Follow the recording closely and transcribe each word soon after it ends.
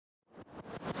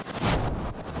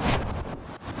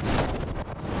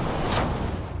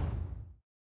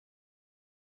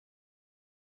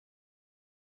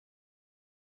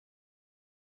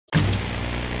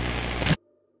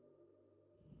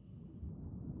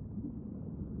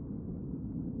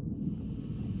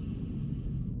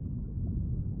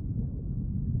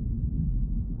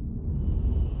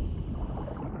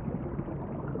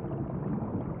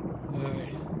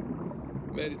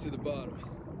Made it to the bottom.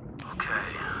 Okay.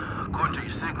 According to your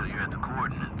signal, you're at the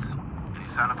coordinates. Any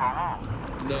sign of our haul?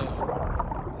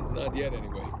 No. Not yet,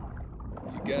 anyway.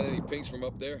 You got any pings from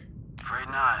up there? Afraid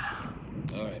not.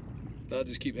 All right. I'll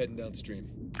just keep heading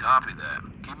downstream. Copy that.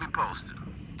 Keep me posted.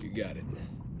 You got it.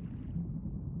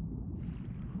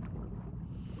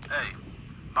 Hey,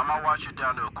 by my watch, you're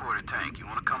down to a quarter tank. You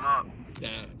want to come up?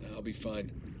 Nah, I'll be fine.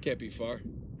 Can't be far.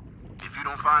 If you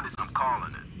don't find it, I'm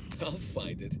calling it. I'll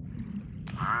find it.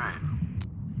 All right.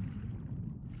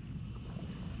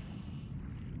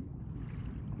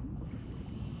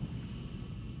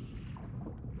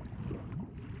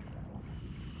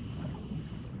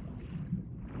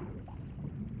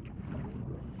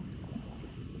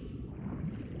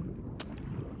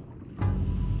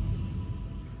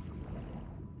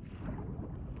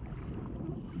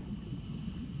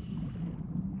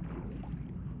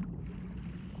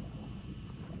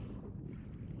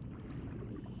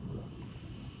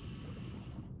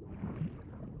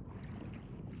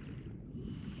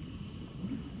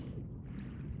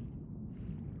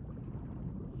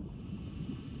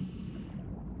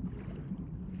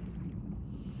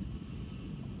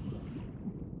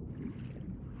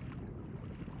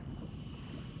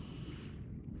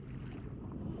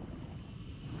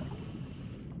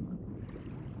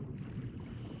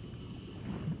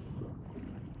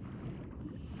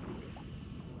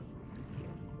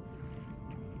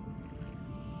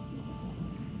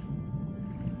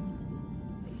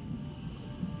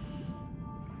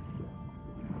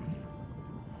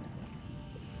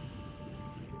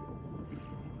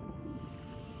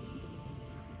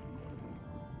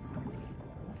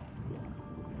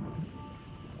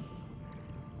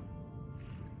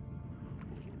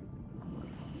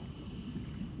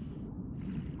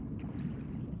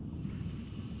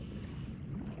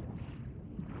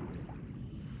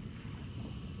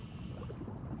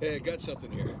 Hey, I got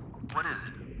something here. What is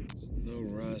it? No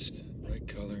rust, bright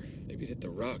color. Maybe it hit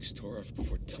the rocks, tore off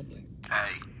before tumbling.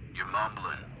 Hey, you're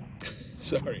mumbling.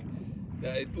 Sorry.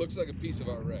 It looks like a piece of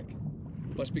our wreck.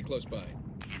 Must be close by.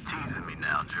 You're teasing me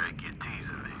now, Drake. You're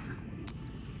teasing me.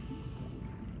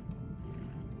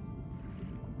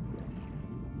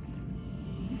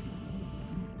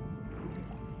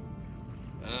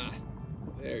 Ah,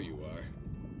 there you are.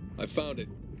 I found it.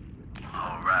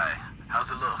 All right.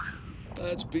 How's it look?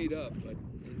 It's beat up, but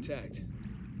intact.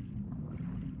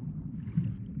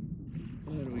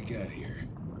 What do we got here?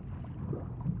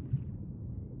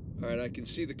 All right, I can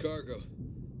see the cargo.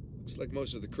 Looks like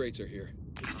most of the crates are here.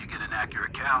 Can you get an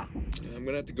accurate count? I'm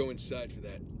gonna have to go inside for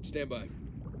that. Stand by.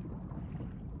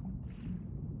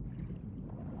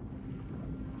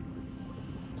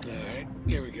 All right,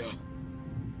 here we go.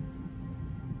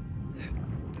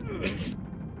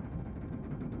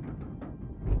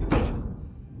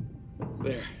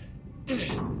 There.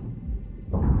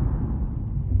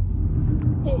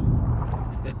 Whoa!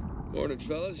 Morning,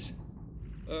 fellas.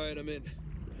 All right, I'm in.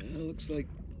 Looks like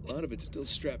a lot of it's still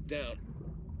strapped down.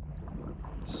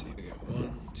 Let's see, we got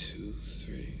 1, 2,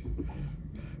 3, 4,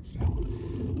 5, 6.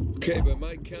 Okay, by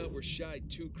my count, we're shy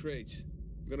 2 crates.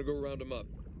 I'm gonna go round them up.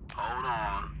 Hold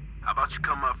on. How about you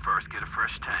come up first, get a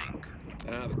fresh tank?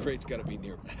 The crate's gotta be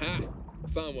near. Ha!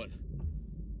 Found one.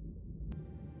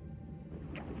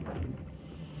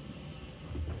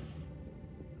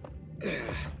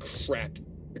 Crap.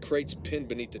 The crate's pinned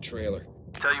beneath the trailer.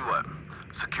 Tell you what,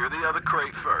 secure the other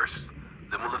crate first,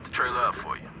 then we'll lift the trailer up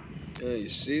for you. You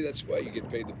see, that's why you get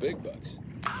paid the big bucks.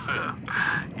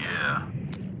 Yeah.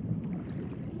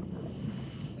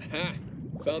 Ha!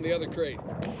 Found the other crate.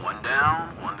 One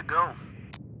down, one to go.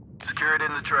 Secure it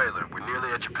in the trailer. We're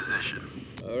nearly at your position.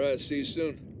 All right, see you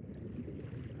soon.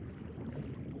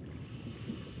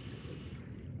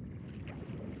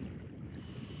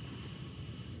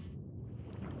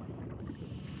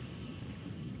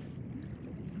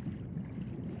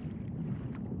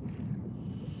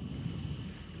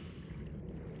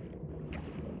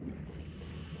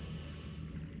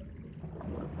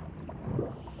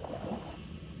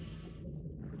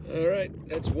 All right,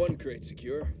 that's one crate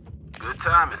secure. Good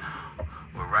timing.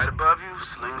 We're right above you.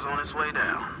 Sling's on its way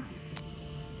down.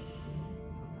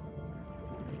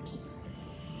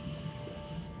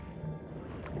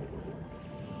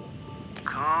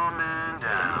 Coming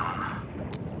down.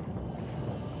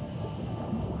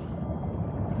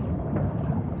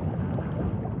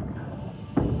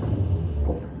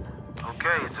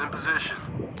 Okay, it's in position.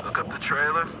 Look up the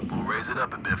trailer. We'll raise it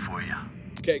up a bit for you.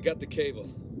 Okay, got the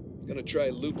cable. Gonna try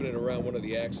looping it around one of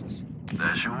the axles.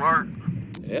 That should work.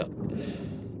 Yeah.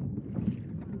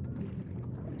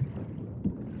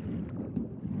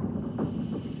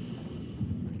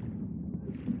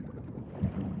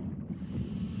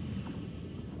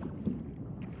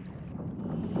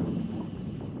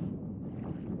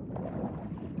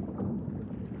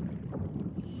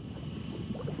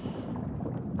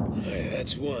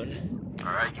 That's one.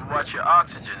 All right, you watch your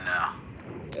oxygen now.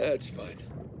 That's fine.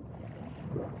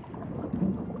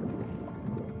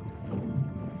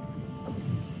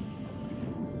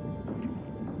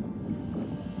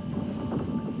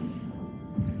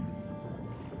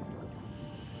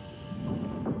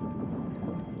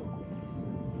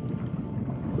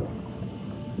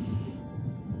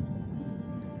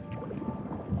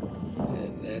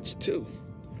 And that's two.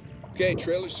 Okay,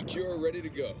 trailer secure, ready to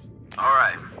go. All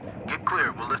right, get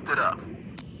clear. We'll lift it up.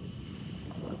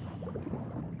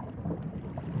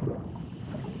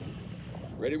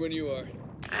 Ready when you are.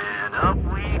 And up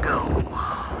we go.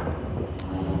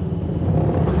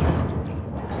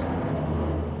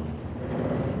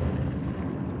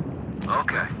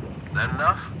 Okay, that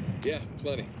enough? Yeah,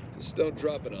 plenty. Just don't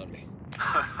drop it on me.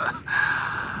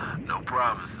 No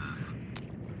promises.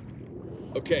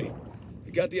 Okay, I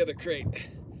got the other crate.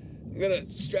 I'm gonna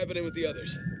strap it in with the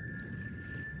others.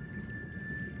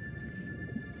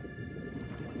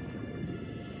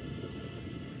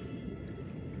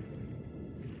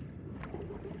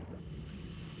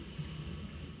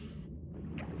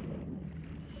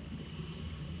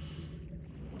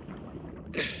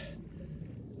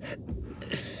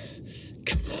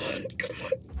 Come on.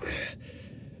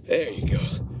 There you go.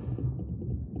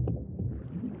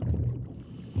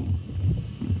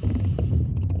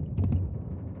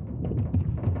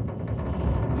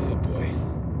 Oh boy.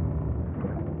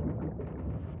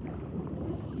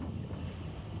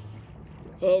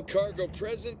 All cargo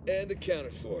present and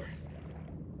accounted for.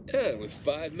 And with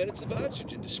 5 minutes of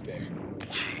oxygen to spare.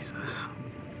 Jesus.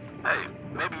 Hey,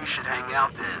 maybe you should hang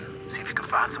out then. See if you can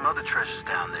find some other treasures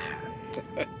down there.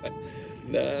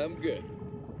 Nah, I'm good.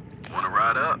 Wanna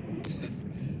ride up?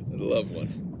 I'd love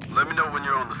one. Let me know when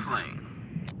you're on the sling.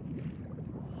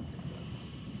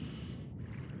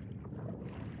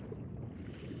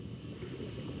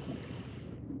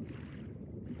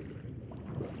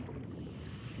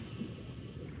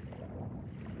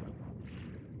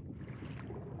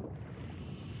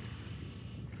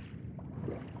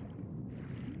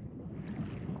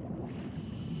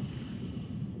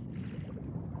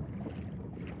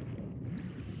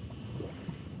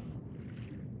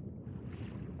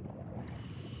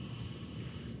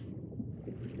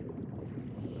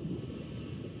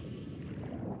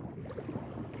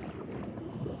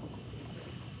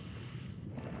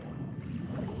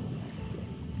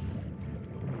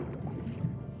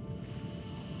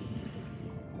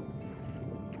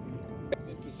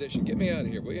 Position. Get me out of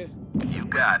here, will you? You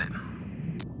got it.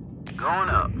 Going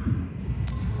up.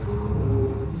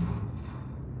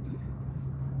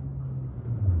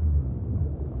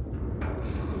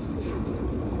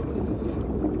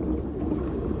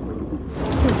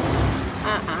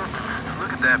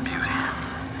 Look at that beauty.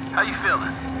 How you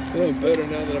feeling? Feeling better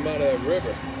now that I'm out of that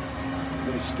river. I'm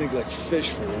gonna stink like fish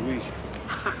for a week.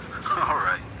 All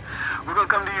right. We're gonna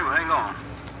come to you. Hang on.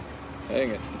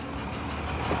 Hang it.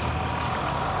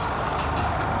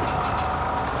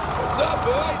 What's up,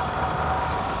 boys?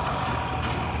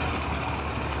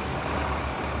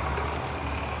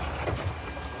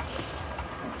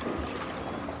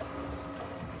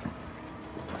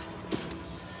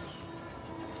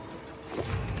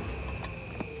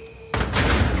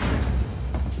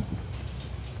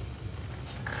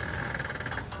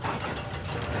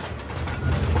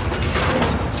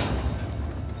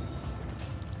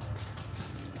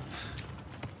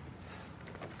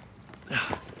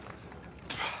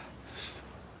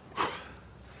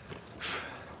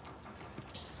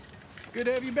 Good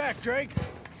to have you back, Drake.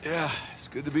 Yeah, it's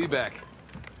good to be back.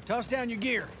 Toss down your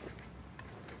gear.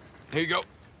 Here you go.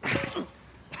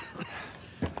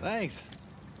 Thanks.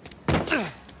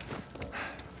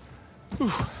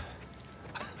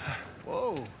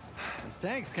 Whoa, this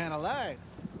tank's kind of light.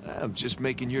 I'm just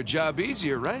making your job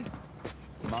easier, right?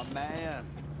 My man.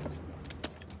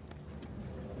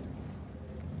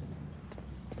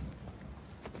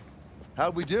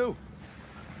 How'd we do?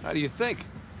 How do you think?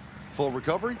 Full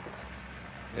recovery?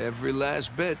 Every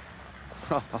last bit.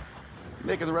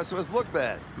 Making the rest of us look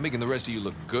bad. Making the rest of you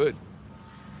look good.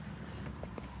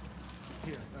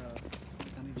 Here,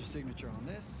 I need your signature on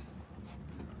this.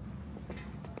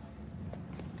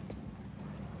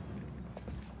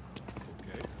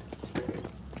 Okay.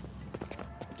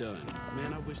 Done.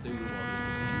 Man, I wish they knew all this to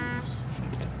computers.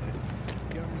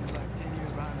 Government's like 10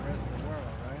 years behind the rest of the world,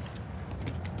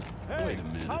 right? Wait a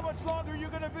minute. How much longer are you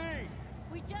gonna be?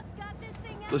 We just got this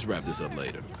thing out. Let's wrap this up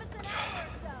later. Give us an hour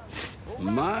or so.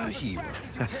 My hero.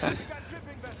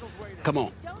 Come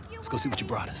on. Let's go see what you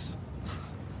brought us.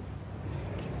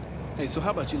 Hey, so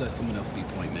how about you let someone else be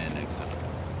point man next time?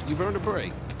 You've earned a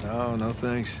break. Oh, no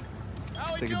thanks.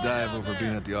 Take a dive over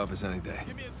being at the office any day.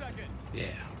 Yeah,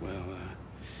 well,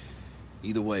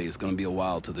 either way, it's gonna be a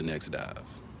while till the next dive.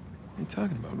 What are you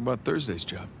talking about? What about Thursday's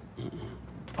job?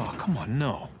 Oh, come on,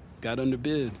 no. Got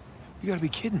underbid. You gotta be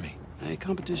kidding me. Hey,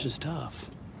 competition's tough.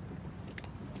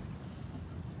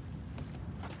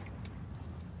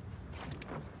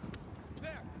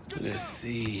 Let's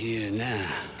see here now.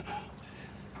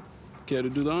 Care to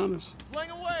do the honors?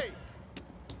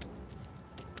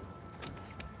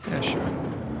 Yeah, sure.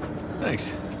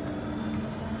 Thanks.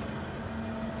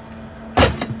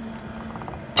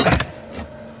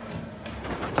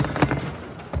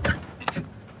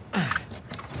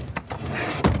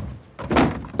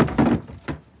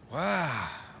 Wow.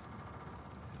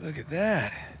 Look at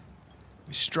that.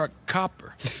 We struck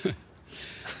copper.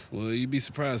 Well, you'd be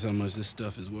surprised how much this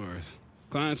stuff is worth.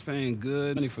 Client's paying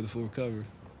good money for the full recovery.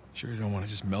 Sure you don't want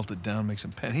to just melt it down, make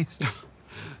some pennies?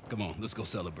 Come on, let's go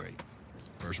celebrate.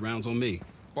 First round's on me.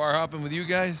 Bar hopping with you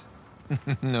guys?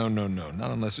 No,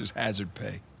 not unless there's hazard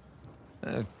pay.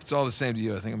 If it's all the same to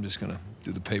you, I think I'm just gonna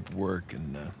do the paperwork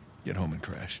and get home and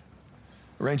crash.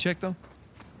 A rain check, though?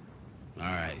 All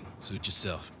right, suit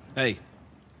yourself. Hey,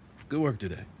 good work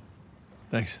today.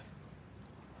 Thanks.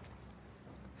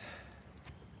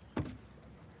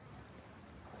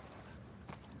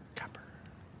 Copper.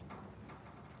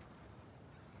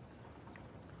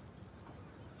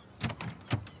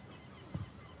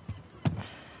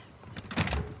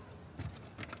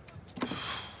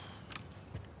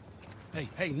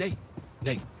 Hey, Nate.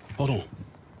 Nate, hold on.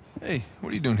 Hey, what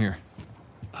are you doing here?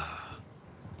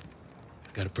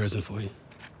 Got a present for you.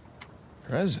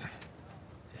 Present?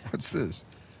 What's this?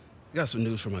 Got some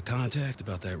news from my contact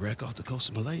about that wreck off the coast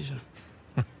of Malaysia.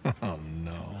 Oh,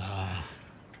 no.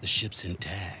 The ship's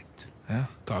intact. Yeah?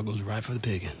 Cargo's right for the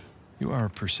picking. You are a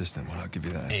persistent one, I'll give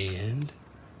you that. And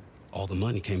all the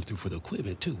money came through for the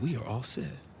equipment, too. We are all set.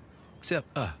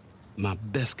 Except, my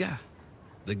best guy.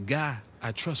 The guy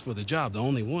I trust for the job, the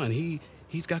only one.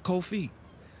 He's got cold feet.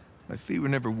 My feet were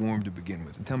never warm to begin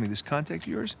with. And tell me, this contact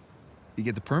of yours, you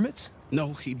get the permits?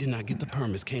 No, he did not get the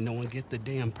permits. Can't no one get the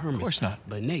damn permits. Of course not.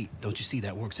 But Nate, don't you see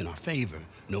that works in our favor?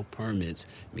 No permits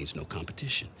means no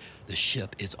competition. The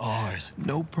ship is ours.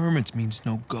 No permits means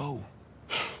no go.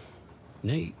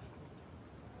 Nate,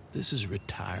 this is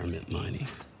retirement money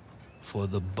for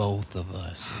the both of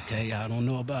us, okay? I don't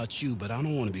know about you, but I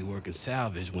don't want to be working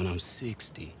salvage when I'm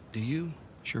 60. Do you?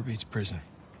 Sure beats prison.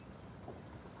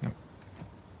 No.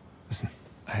 Listen,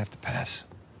 I have to pass.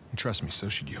 And trust me, so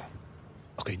should you.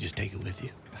 Okay, just take it with you.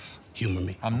 Humor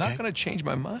me. I'm not okay? gonna change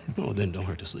my mind. No, then don't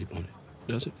hurt to sleep on it.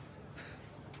 Does it?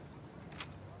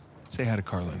 Say hi to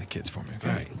Carla and the kids for me, okay?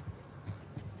 All right.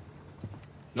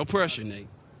 No pressure, Nate.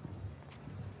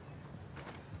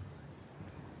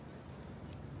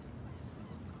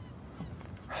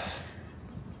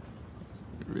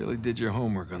 You really did your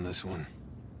homework on this one.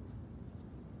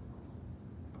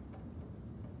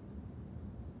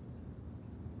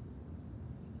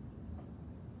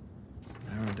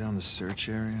 Narrow down the search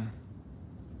area.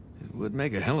 It would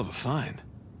make a hell of a find.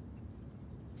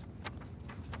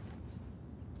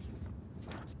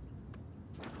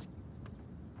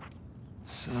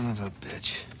 Son of a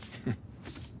bitch.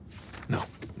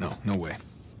 No way.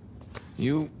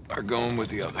 You are going with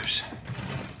the others.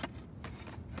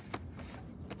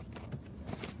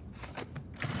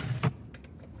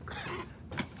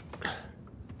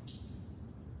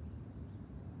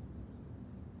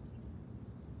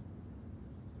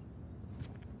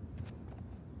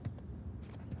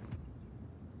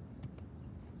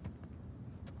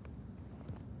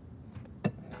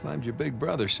 Climbed your big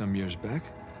brother some years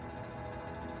back.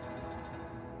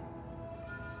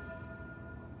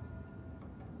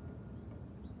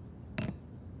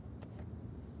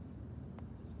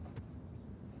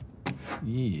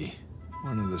 Yee.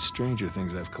 One of the stranger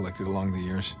things I've collected along the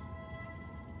years.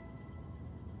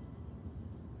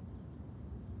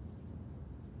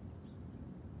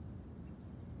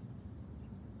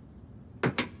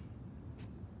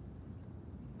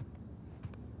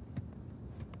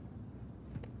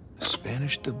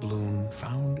 Spanish doubloon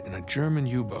found in a German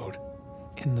U-boat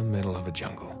in the middle of a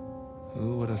jungle.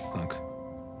 Who would have thunk?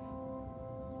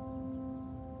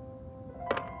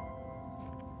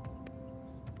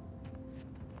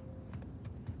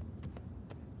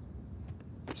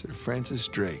 Sir Francis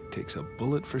Drake takes a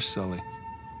bullet for Sully.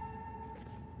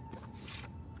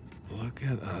 Look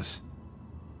at us.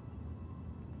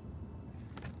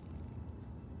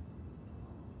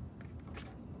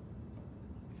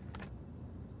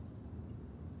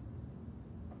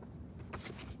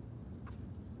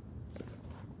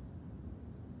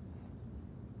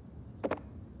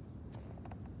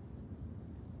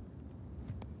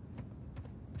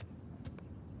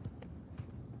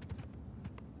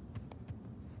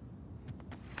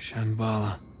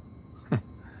 Shambhala.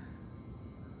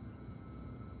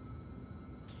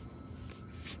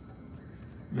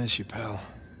 Miss you, pal.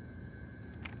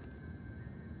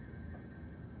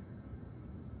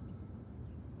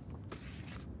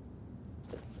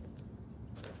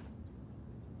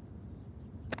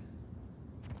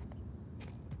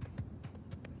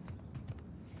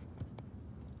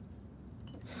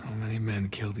 So many men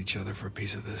killed each other for a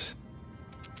piece of this.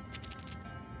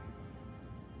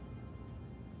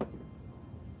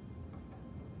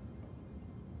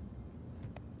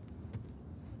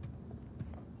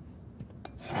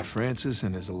 St. Francis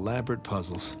and his elaborate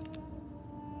puzzles.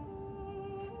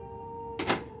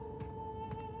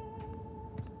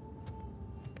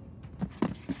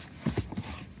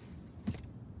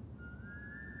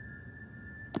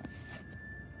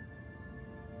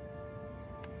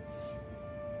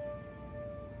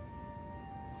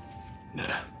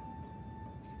 Nah.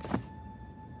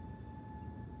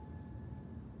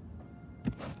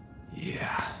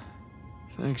 Yeah.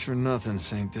 Thanks for nothing,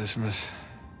 St. Dismas.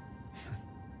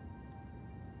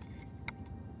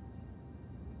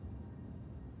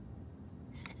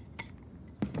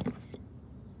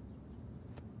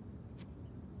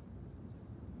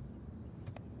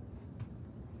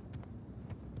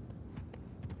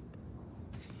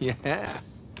 Yeah.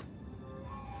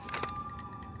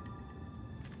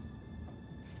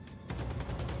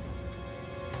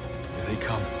 Here they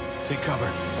come. Take cover.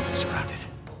 I'm surrounded.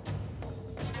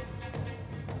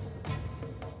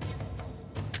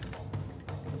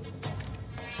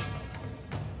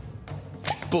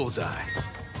 Bullseye.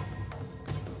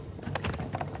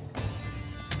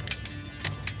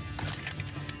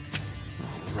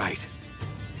 All right.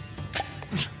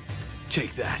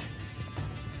 Take that.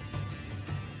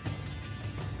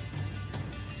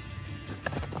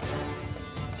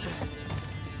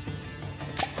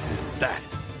 That.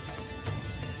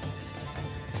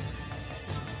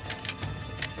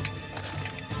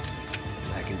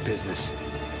 Back in business.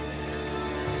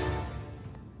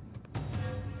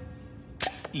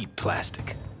 Eat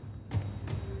plastic.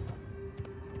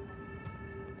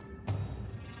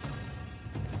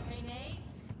 Hey, Nate?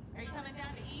 Are you coming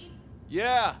down to eat?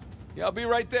 Yeah, I'll be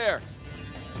right there.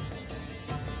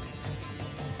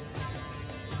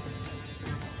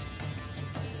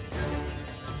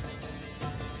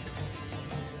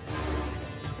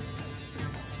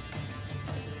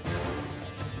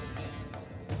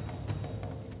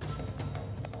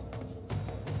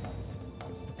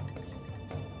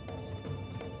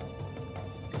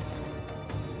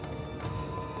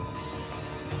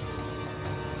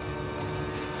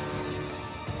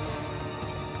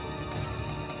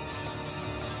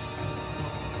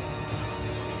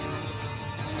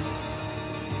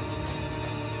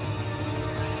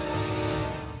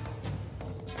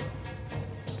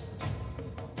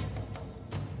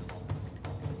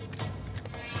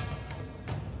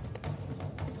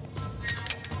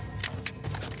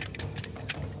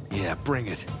 Yeah, bring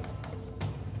it.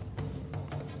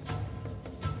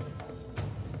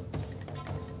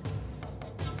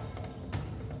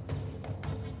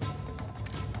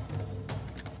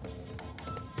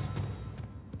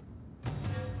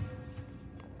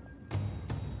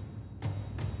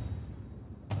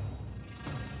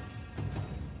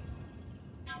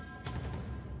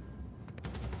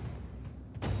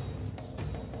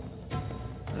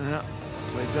 Well,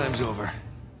 playtime's over.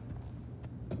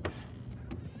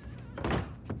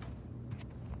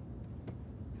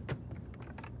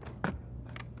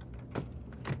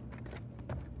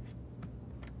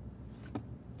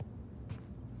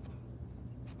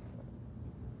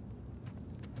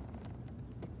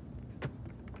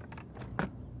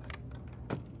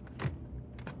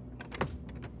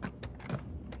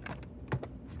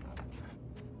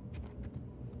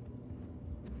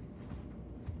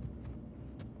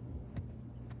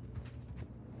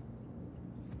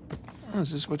 Oh,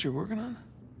 is this what you're working on?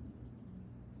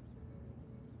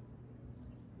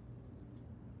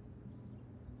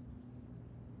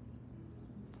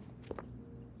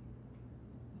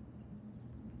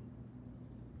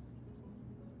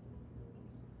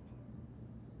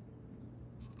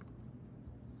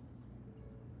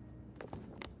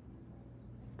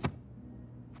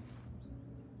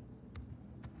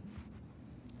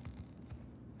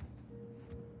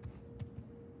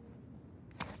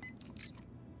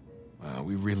 Wow,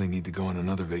 we really need to go on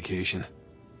another vacation.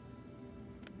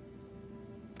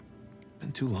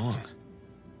 Been too long.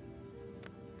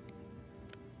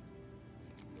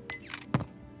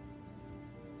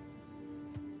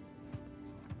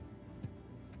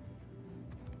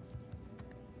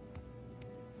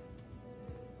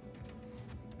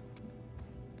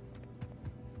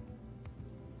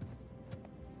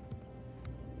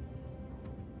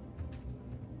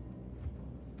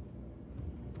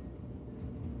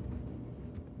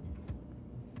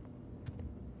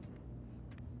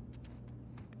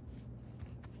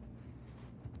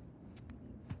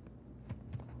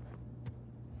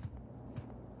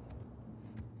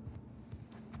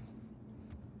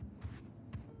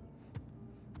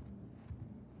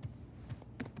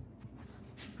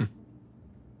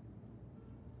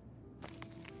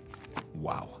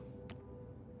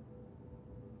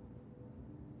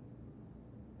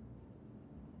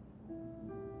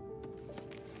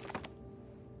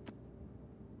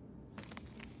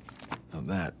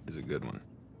 Now that is a good one.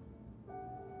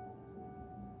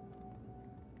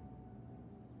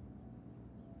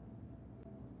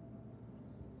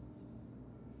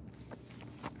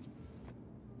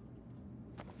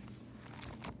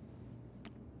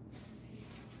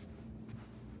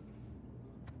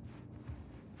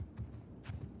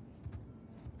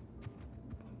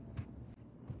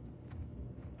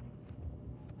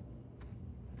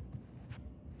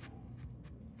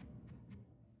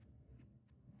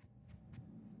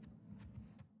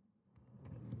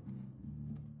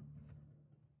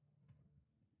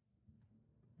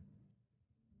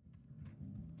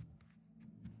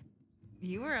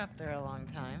 You were up there a long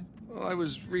time. Well, I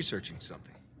was researching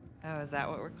something. Oh, is that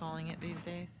what we're calling it these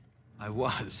days? I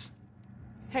was.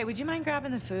 Hey, would you mind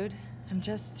grabbing the food? I'm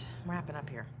just wrapping up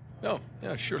here. Oh,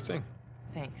 yeah, sure thing.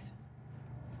 Thanks.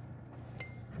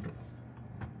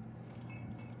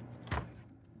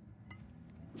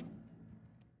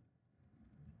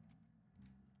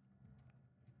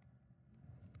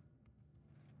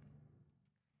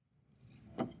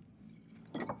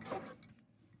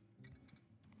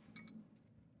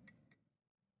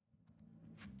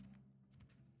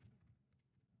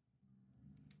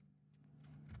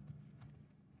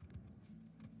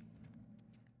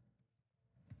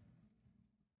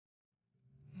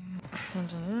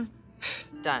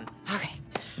 Done. Okay.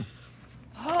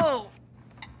 Oh.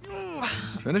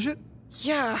 Finish it?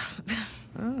 Yeah.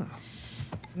 Oh.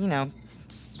 You know,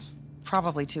 it's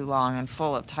probably too long and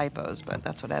full of typos, but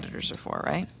that's what editors are for,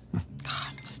 right?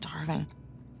 God, I'm starving.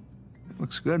 It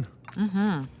looks good.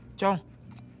 Mm-hmm. So,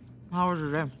 how was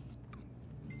your day?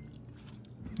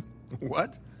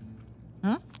 What?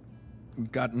 Hmm?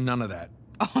 Got none of that.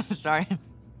 Oh, sorry.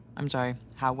 I'm sorry.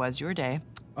 How was your day?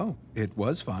 Oh, it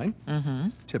was fine. Mm-hmm.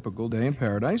 Typical day in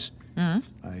paradise.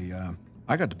 Mm-hmm.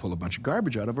 I got to pull a bunch of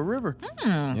garbage out of a river.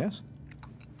 Mm. Yes.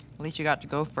 At least you got to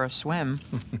go for a swim.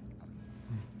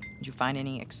 Did you find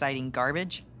any exciting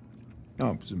garbage?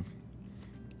 Oh, it was some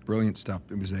brilliant stuff.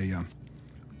 It was a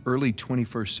early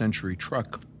 21st century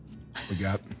truck we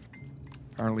got.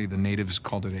 Apparently the natives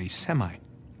called it a semi.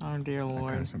 Oh, dear That Lord.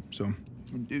 kind of stuff. So,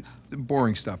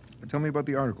 boring stuff. Tell me about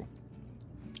the article.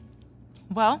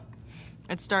 Well,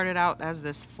 it started out as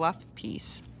this fluff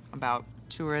piece about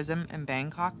tourism in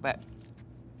Bangkok, but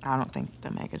I don't think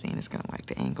the magazine is going to like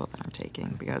the angle that I'm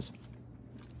taking because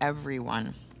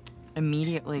everyone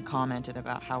immediately commented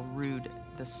about how rude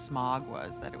the smog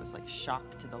was, that it was like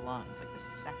shock to the lungs, like the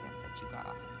second that you got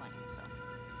off the plane. So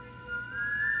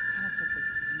kind of took this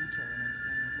U-turn and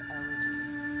became this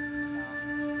elegy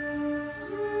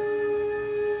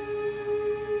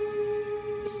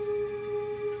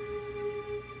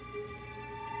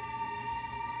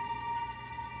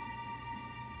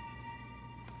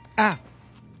Ah!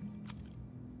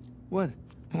 What? about...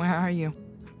 Where are you?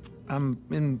 I'm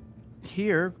in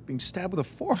here being stabbed with a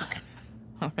fork.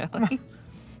 Oh, really?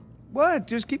 What?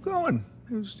 Just keep going.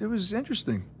 It was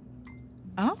interesting.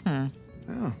 Oh, Yeah.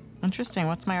 interesting.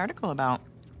 What's my article about?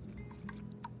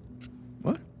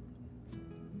 What?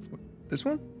 This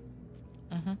one?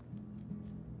 Mm-hmm.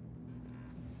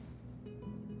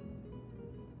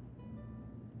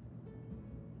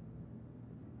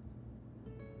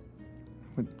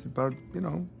 It's about,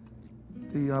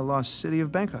 the lost city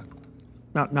of Bangkok.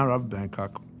 Not of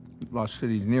Bangkok. Lost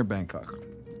city near Bangkok.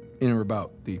 In or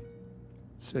about the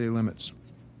city limits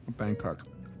of Bangkok.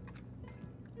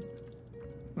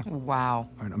 Wow.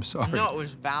 All right, I'm sorry. No, it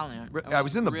was valiant. It I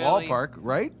was in the really- ballpark,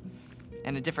 right?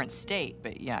 In a different state,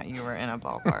 but yeah, you were in a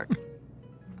ballpark.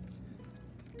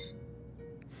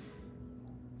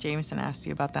 Jameson asked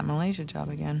you about that Malaysia job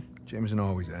again. Jameson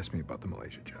always asks me about the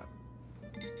Malaysia job.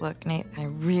 Look, Nate, I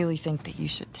really think that you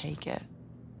should take it.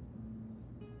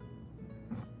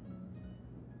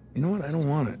 You know what? I don't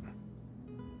want it.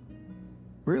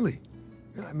 Really.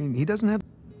 I mean, he doesn't have...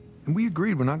 And we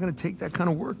agreed we're not going to take that kind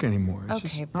of work anymore. It's Okay,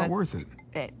 just not but- worth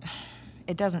it.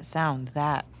 It doesn't sound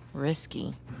that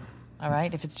risky, all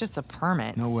right? If it's just a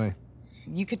permit. No way.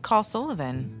 You could call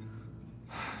Sullivan.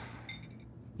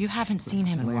 You haven't seen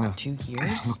him in, Elena, what, 2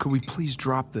 years? Look, could we please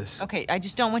drop this? Okay, I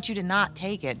just don't want you to not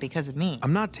take it because of me.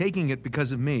 I'm not taking it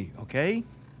because of me, okay?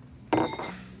 I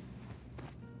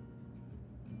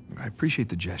appreciate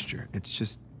the gesture. It's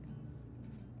just...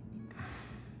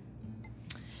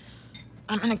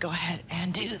 I'm gonna go ahead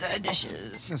and do the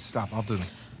dishes. Just stop. I'll do them.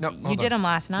 No, You hold did on. them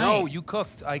last night. No, you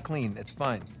cooked. I cleaned. It's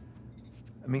fine.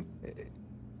 I mean,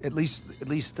 at least,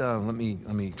 let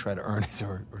me try to earn it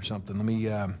or something. Let me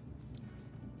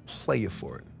play you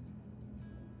for it.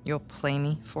 You'll play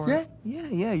me for Yeah, it?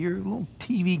 yeah. Your little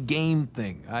TV game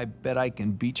thing. I bet I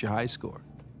can beat your high score.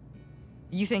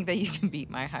 You think that you can beat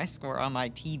my high score on my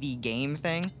TV game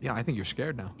thing? Yeah, I think you're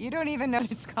scared now. You don't even know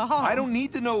what it's called. I don't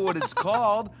need to know what it's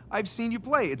called. I've seen you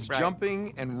play. It's Right.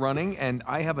 jumping and running, and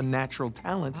I have a natural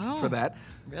talent for that.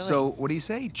 really? So, what do you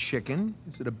say, chicken?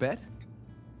 Is it a bet?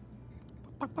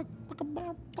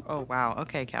 Oh, wow.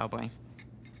 Okay, cowboy.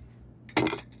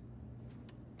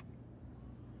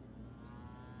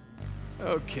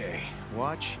 Okay,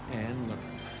 watch and learn.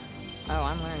 Oh,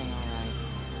 I'm learning all right.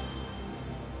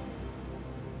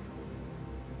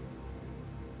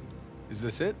 Is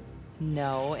this it?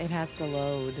 No, it has to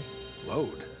load.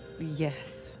 Load.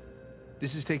 Yes.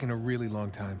 This is taking a really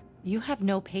long time. You have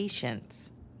no patience.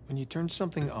 When you turn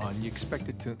something on, you expect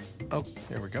it to... Oh,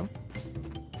 there we go.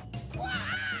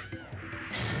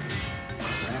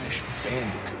 Crash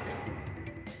Bandicoot.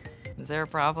 Is there a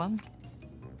problem?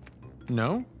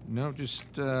 No,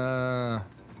 just, how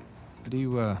do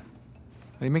you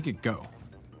make it go?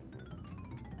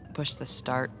 Push the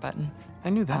start button. I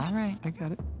knew that. All right. I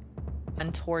got it.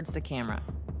 And towards the camera.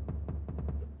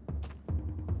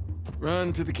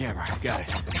 Run to the camera. Got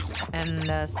it. And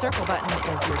the circle button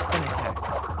is your spin attack.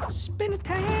 Spin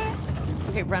attack!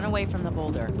 Okay, run away from the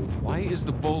boulder. Why is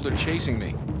the boulder chasing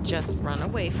me? Just run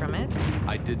away from it.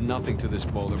 I did nothing to this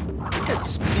boulder. That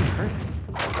speed hurt.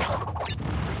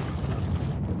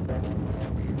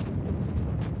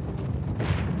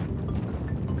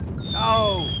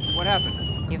 Oh, what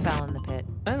happened? You fell in the pit.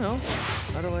 I don't know.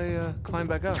 How do I climb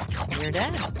back out? You're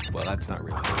dead. Well, that's not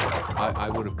realistic. I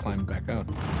would have climbed back out.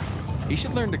 He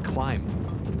should learn to climb.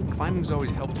 Climbing's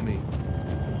always helped me.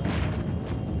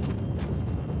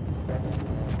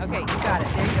 Okay, you got it.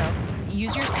 There you go.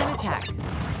 Use your spin attack.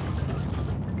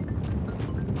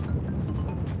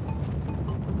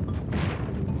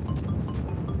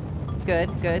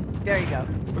 Good, good. There you go.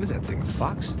 What is that thing, a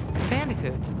fox?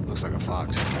 Bandicoot. Looks like a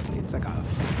fox. It's like a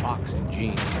fox in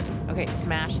jeans. Okay,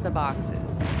 smash the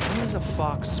boxes. What is a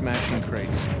fox smashing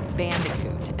crates?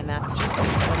 Bandicoot, and that's just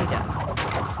what he does.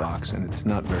 It's a fox, and it's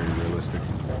not very realistic.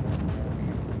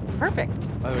 Perfect.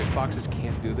 By the way, foxes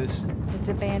can't do this. It's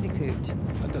a bandicoot.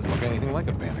 That doesn't look anything like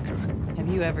a bandicoot. Have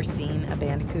you ever seen a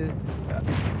bandicoot?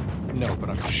 No, but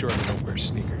I'm sure they don't wear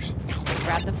sneakers.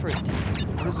 Grab the fruit.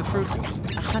 What does the fruit do?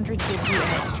 100 gives you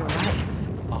an extra life.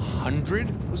 100?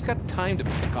 Who's got time to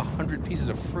pick 100 pieces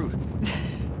of fruit?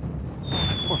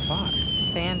 That poor fox.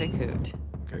 Bandicoot.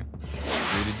 Okay.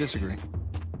 Agree to disagree.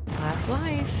 Last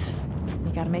life.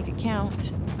 You gotta make it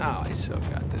count. Oh, I so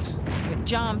got this.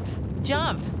 Jump.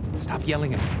 Jump. Stop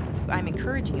yelling at me. I'm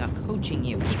encouraging you. I'm coaching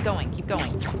you. Keep going. Keep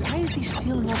going. Why is he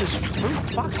stealing all this fruit?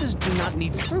 Foxes do not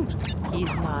need fruit.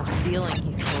 He's not stealing.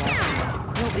 He's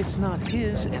collecting. Well, it's not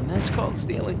his, and that's called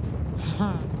stealing.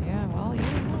 Yeah, well, you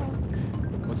know.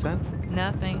 What's that?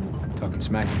 Nothing. Talking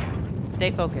smack again.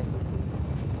 Stay focused.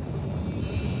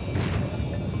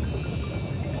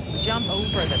 Jump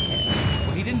over the pit.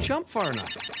 Well, he didn't jump far enough.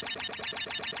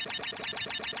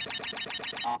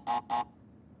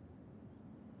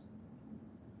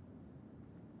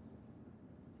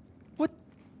 What?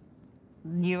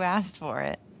 You asked for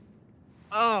it.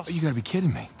 Oh. You gotta be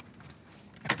kidding me.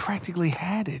 I practically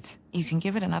had it. You can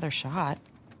give it another shot.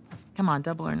 Come on,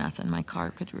 double or nothing. My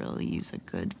car could really use a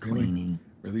good cleaning.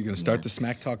 Really? You gonna start the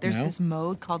smack talk There's now? this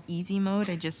mode called easy mode.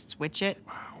 I just switch it.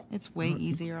 Wow. It's way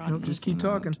easier on No, just easy keep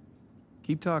mode. talking.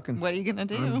 Keep talking. What are you gonna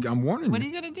do? I'm warning you. What are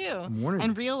you gonna do? I'm warning you.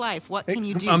 In real life, what Hey, can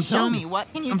you do? I'm Show telling me. you.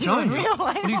 What can you I'm do telling in you. real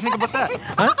life? What do you think about that?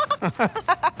 Huh?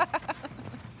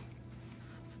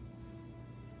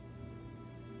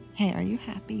 Hey, are you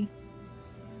happy?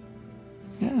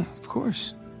 Yeah, of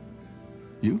course.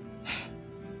 You?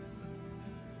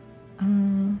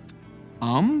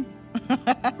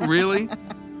 Really?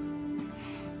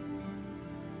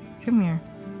 Come here.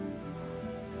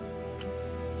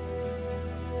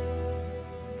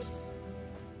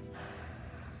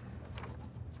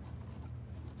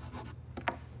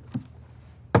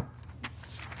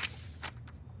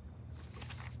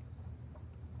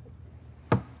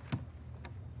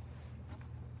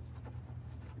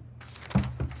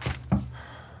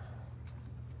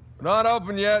 Not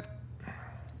open yet.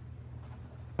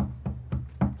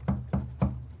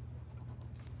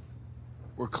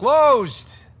 We're closed.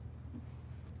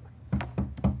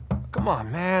 Come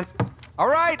on, man. All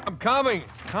right, I'm coming.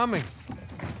 Coming.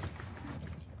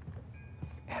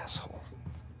 Asshole.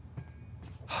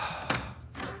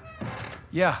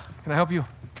 Yeah, can I help you?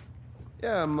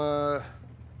 Yeah, I'm,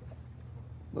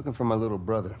 looking for my little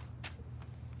brother.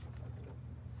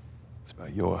 It's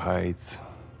about your height,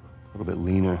 a little bit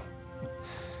leaner.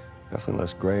 Definitely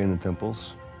less gray in the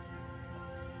temples.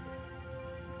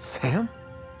 Sam?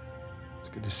 It's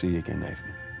good to see you again,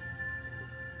 Nathan.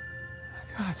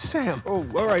 God, Sam. Oh,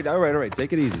 all right.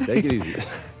 Take it easy. Take it easy.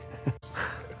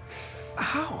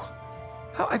 How?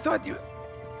 How? I thought you...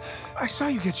 I saw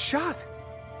you get shot.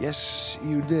 Yes,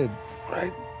 you did.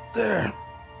 Right there.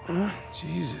 Huh?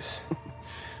 Jesus.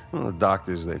 Well, the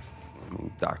doctors, they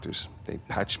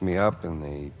patched me up and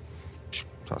they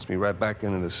tossed me right back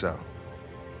into the cell.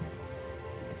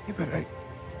 Yeah, but I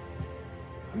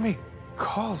made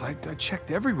calls. I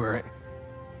checked everywhere.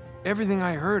 Everything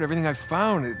I heard, everything I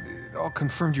found, it all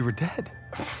confirmed you were dead.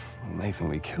 Nathan,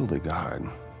 we killed a guard.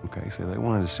 Okay, so they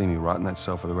wanted to see me rot in that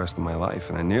cell for the rest of my life,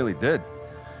 and I nearly did.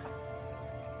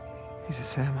 Jesus,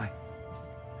 Sam, man,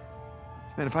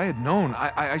 if I had known,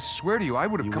 I swear to you, I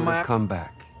would have come back. Come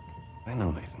back. I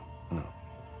know, Nathan. I know.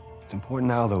 What's important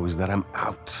now, though, is that I'm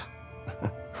out.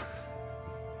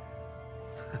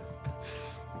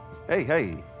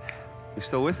 Hey, you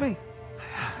still with me?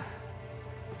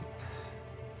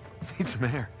 Need some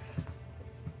air.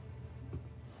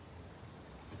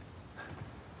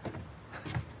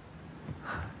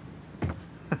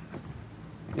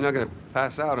 You're not gonna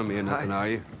pass out on me or nothing, are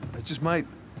you? I just might.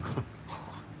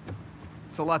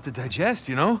 It's a lot to digest,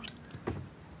 you know?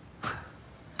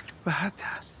 But how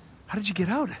did you get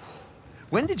out?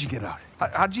 When did you get out?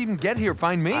 How'd you even get here,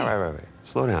 find me? All right.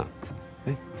 Slow down.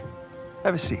 Hey,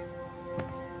 have a seat.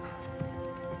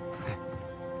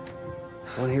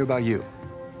 I want to hear about you.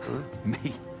 Huh? Me?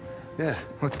 Yeah.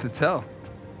 What's to tell?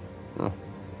 Well,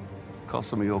 call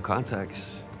some of your old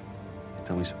contacts.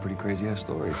 Tell me some pretty crazy-ass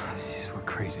stories. These were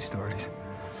crazy stories.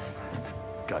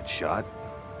 Got shot,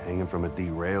 hanging from a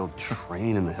derailed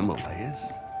train in the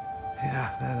Himalayas.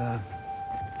 Yeah,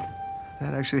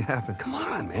 that actually happened. Come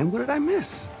on, man. What did I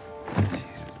miss?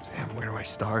 Jeez, Sam, where do I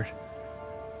start?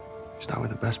 Start with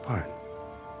the best part.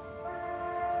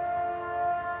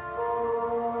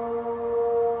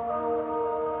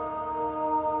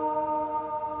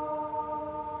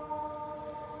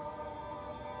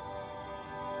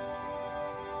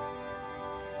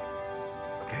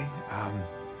 Okay,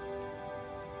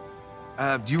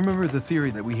 do you remember the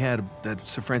theory that we had that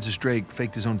Sir Francis Drake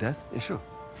faked his own death? Yeah, sure.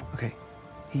 Okay,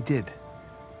 he did.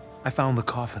 I found the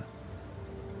coffin.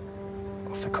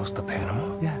 Off the coast of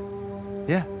Panama?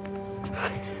 Yeah.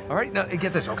 All right, now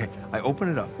get this. Okay, I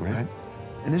open it up, right?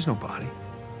 And there's no body,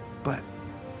 but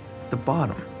at the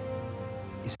bottom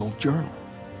is an old journal.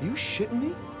 Are you shitting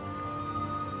me?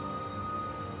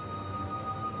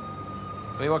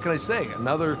 I mean, what can I say?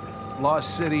 Another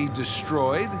lost city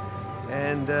destroyed,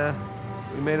 and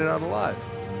we made it out alive.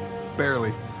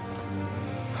 Barely.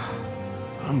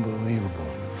 Unbelievable.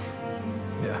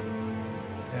 Yeah,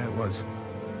 it was.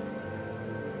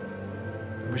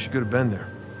 I wish you could have been there.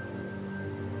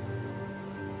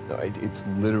 No, it's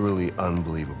literally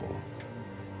unbelievable.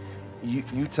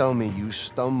 You tell me you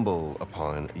stumble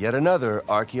upon yet another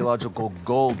archaeological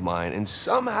gold mine, and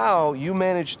somehow you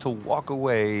manage to walk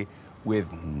away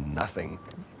with nothing.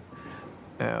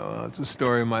 Yeah, well, it's a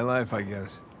story of my life, I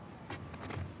guess.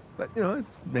 But, you know, I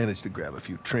managed to grab a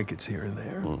few trinkets here and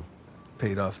there.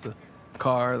 Paid off the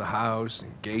car, the house,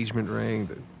 engagement ring,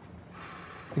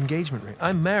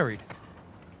 I'm married.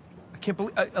 I can't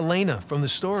believe... Elena from the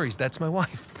stories, that's my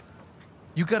wife.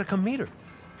 You gotta come meet her.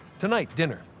 Tonight,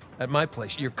 dinner, at my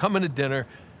place. You're coming to dinner.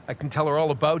 I can tell her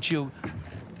all about you.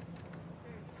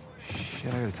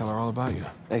 Shit, I gotta tell her all about you.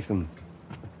 Nathan,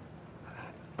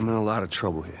 I'm in a lot of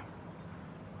trouble here.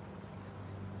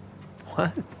 What?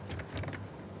 What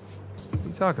are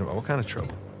you talking about? What kind of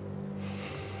trouble?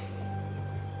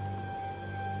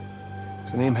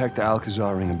 Does the name Hector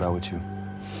Alcazar ring a bell with you?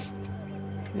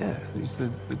 Yeah, he's the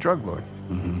drug lord.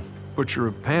 Butcher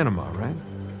of Panama, right?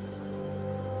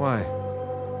 Why?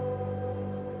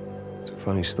 It's a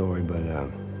funny story, but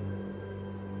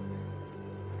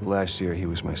last year he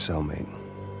was my cellmate.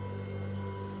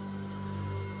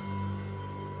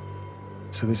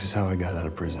 So this is how I got out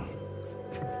of prison.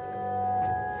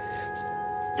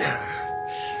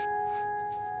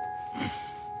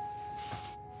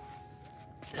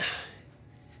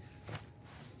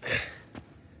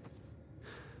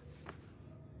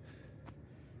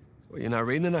 Well, you're not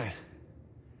reading tonight?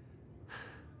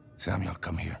 Samuel,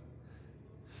 come here.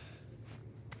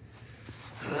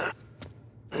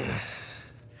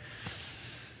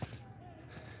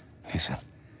 Listen.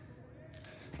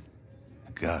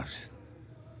 The guards,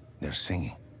 they're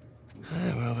singing.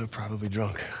 Well, they're probably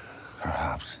drunk.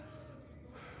 Perhaps.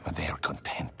 But they are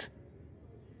content.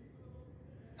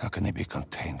 How can they be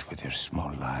content with their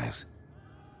small lives?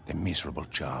 Their miserable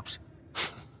jobs?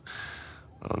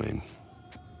 Well, I mean,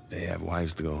 they have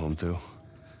wives to go home to.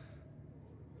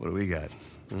 What do we got?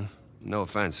 Huh? No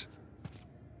offense.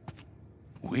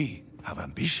 We have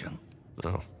ambition.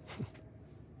 Oh.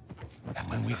 And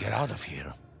when we get out of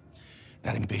here,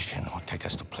 that ambition will take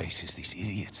us to places these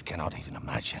idiots cannot even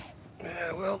imagine.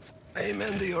 Yeah, well,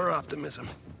 amen to your optimism.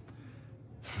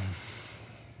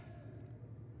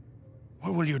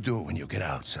 What will you do when you get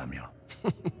out, Samuel?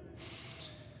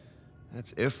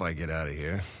 That's if I get out of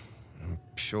here. I'm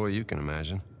sure you can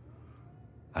imagine.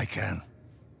 I can.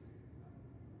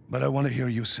 But I want to hear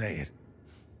you say it.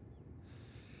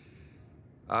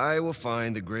 I will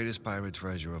find the greatest pirate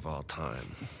treasure of all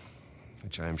time,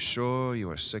 which I am sure you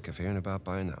are sick of hearing about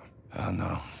by now. Oh,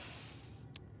 no.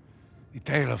 The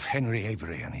tale of Henry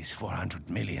Avery and his 400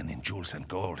 million in jewels and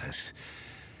gold has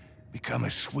become a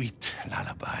sweet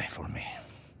lullaby for me.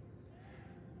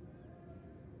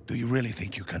 Do you really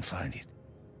think you can find it?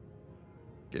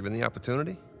 Given the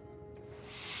opportunity?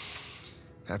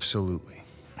 Absolutely.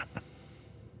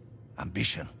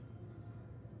 Ambition.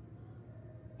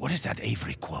 What is that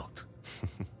Avery quote?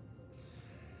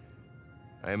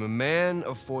 I am a man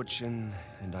of fortune,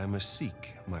 and I must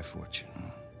seek my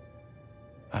fortune.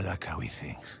 I like how he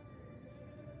thinks.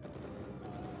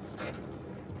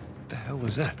 What the hell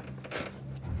was that?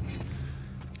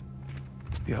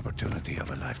 The opportunity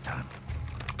of a lifetime.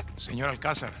 Señor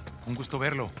Alcázar, un gusto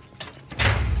verlo.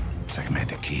 Sáqueme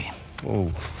de aquí.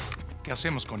 Whoa. ¿Qué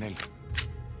hacemos con él?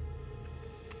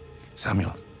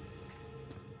 Samuel,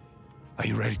 are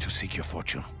you ready to seek your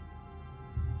fortune?